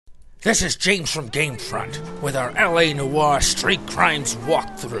This is James from GameFront with our LA Noire Street Crimes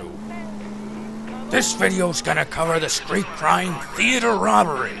walkthrough. This video's gonna cover the street crime theater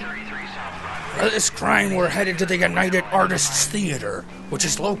robbery. For this crime, we're headed to the United Artists Theater, which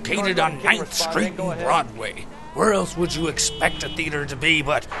is located on 9th Street and Broadway. Where else would you expect a theater to be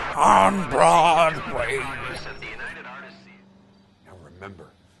but on Broadway? Now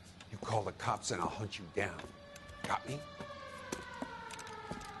remember, you call the cops and I'll hunt you down. Got me?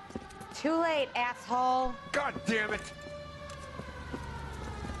 Too late, asshole. God damn it!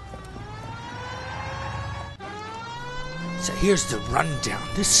 So here's the rundown.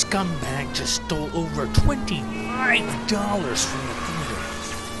 This scumbag just stole over $25 from the theater.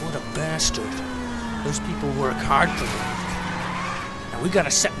 What a bastard. Those people work hard for him. Now we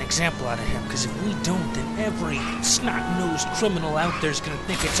gotta set an example out of him, because if we don't, then every snot-nosed criminal out there's gonna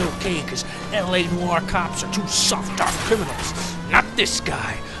think it's okay, because LA Noire cops are too soft on criminals. Not this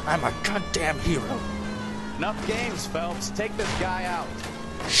guy. I'm a goddamn hero. Enough games, Phelps. Take this guy out.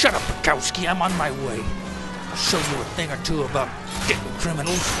 Shut up, Bukowski. I'm on my way. I'll show you a thing or two about getting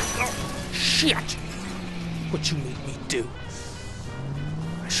criminals. Oh, shit! What you made me do.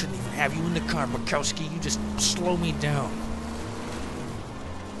 I shouldn't even have you in the car, Bukowski. You just slow me down.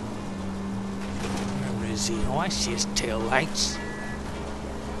 Where is he? Oh, I see his tail lights.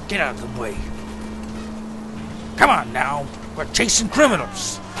 Get out of the way. Come on now. We're chasing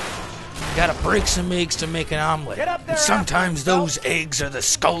criminals. You gotta break some eggs to make an omelet. Get up there, and sometimes those eggs are the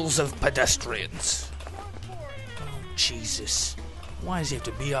skulls of pedestrians. Jesus. Why does he have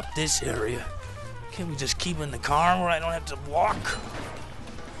to be up this area? Can't we just keep him in the car where I don't have to walk?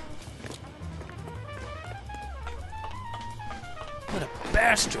 What a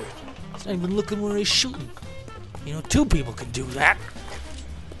bastard. He's not even looking where he's shooting. You know, two people can do that.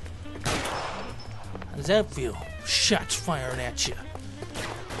 How does that feel? Shots firing at you.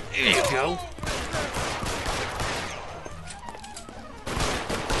 There you go.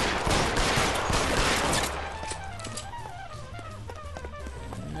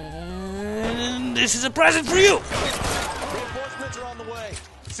 This is a present for you! Reinforcements are on the way.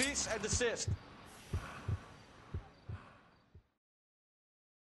 Cease and desist.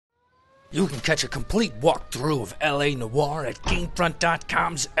 You can catch a complete walkthrough of LA Noire at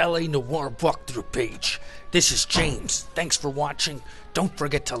GameFront.com's LA Noire walkthrough page. This is James. Thanks for watching. Don't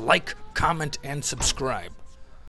forget to like, comment, and subscribe.